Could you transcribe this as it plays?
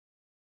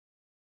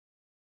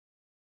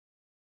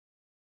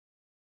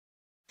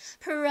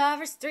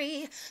Proverbs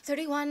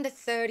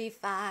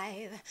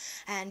 3:31-35.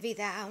 And be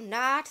thou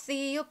not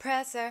the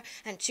oppressor,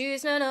 and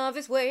choose none of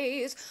his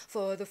ways.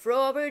 For the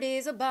froward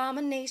is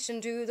abomination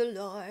to the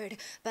Lord,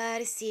 but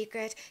his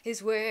secret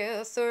is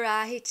with the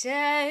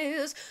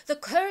righteous. The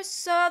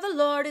curse of the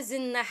Lord is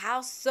in the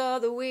house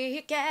of the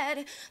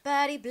wicked,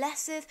 but he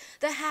blesseth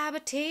the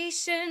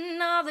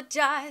habitation of the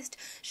just.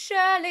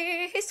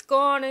 Surely he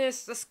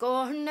scorneth the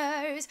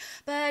scorners,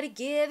 but he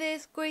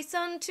giveth grace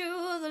unto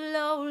the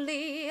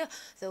lowly.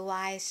 The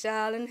wise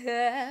shall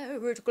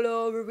inherit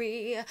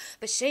glory,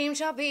 but shame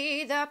shall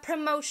be the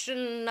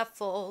promotion of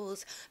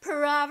fools.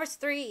 Proverbs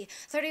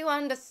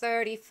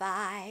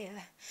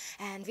 3:31-35.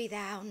 And be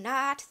thou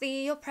not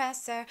the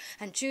oppressor,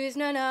 and choose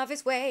none of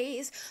his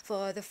ways.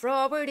 For the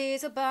froward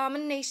is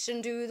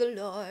abomination to the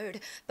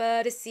Lord,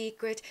 but his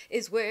secret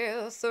is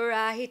with the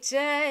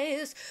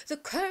righteous. The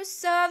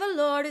curse of the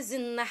Lord is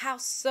in the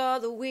house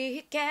of the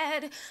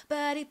wicked,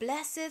 but he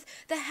blesseth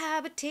the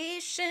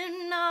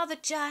habitation of the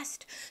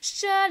just.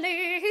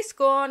 Surely he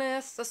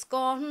scorneth the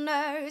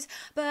scorners,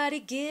 but he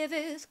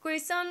giveth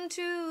grace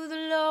unto the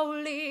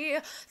lowly.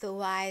 The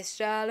wise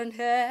shall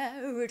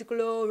inherit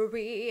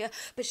glory,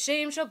 but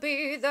shame shall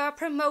be the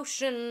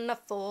promotion of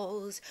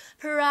fools.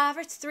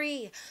 Proverbs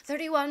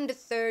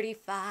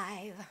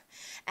 3:31-35.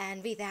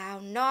 And be thou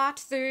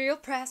not the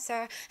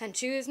oppressor, and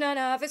choose none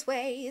of his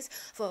ways.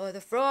 For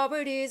the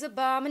froward is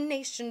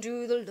abomination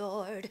to the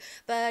Lord,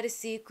 but his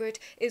secret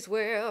is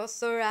with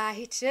the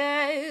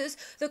righteous.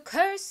 The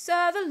curse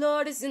of the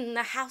Lord is in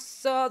the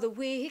house of the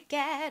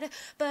wicked,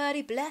 but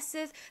he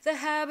blesseth the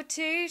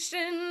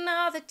habitation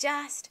of the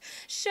just.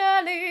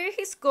 Surely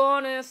he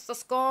scorneth the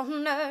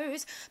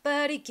scorners,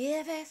 but he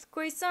giveth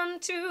grace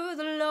unto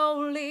the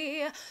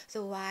lowly.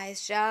 The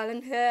wise shall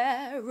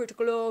inherit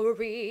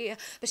glory,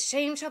 but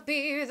shame shall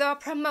be the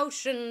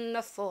promotion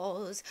of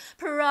fools.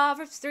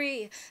 Proverbs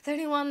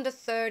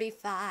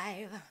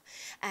 3:31-35.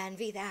 And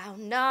be thou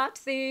not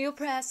the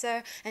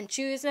oppressor, and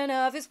choose none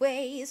of his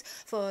ways.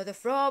 For the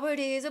froward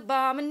is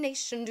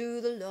abomination to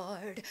the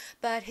Lord,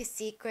 but his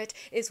secret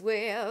is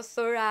with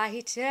the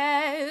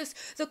righteous.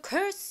 The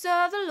curse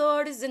of the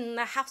Lord is in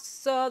the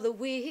house of the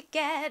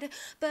wicked,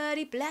 but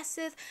he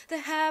blesseth the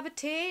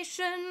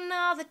habitation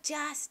of the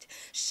just.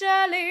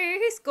 Surely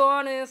he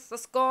scorneth the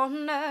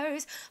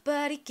scorners,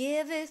 but he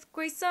giveth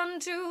grace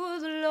unto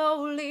the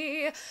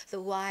lowly.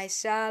 The wise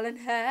shall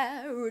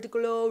inherit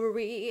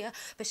glory,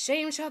 but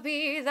shame shall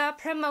be the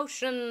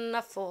promotion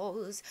of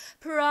fools.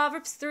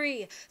 Proverbs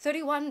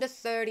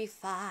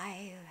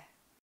 3:31-35.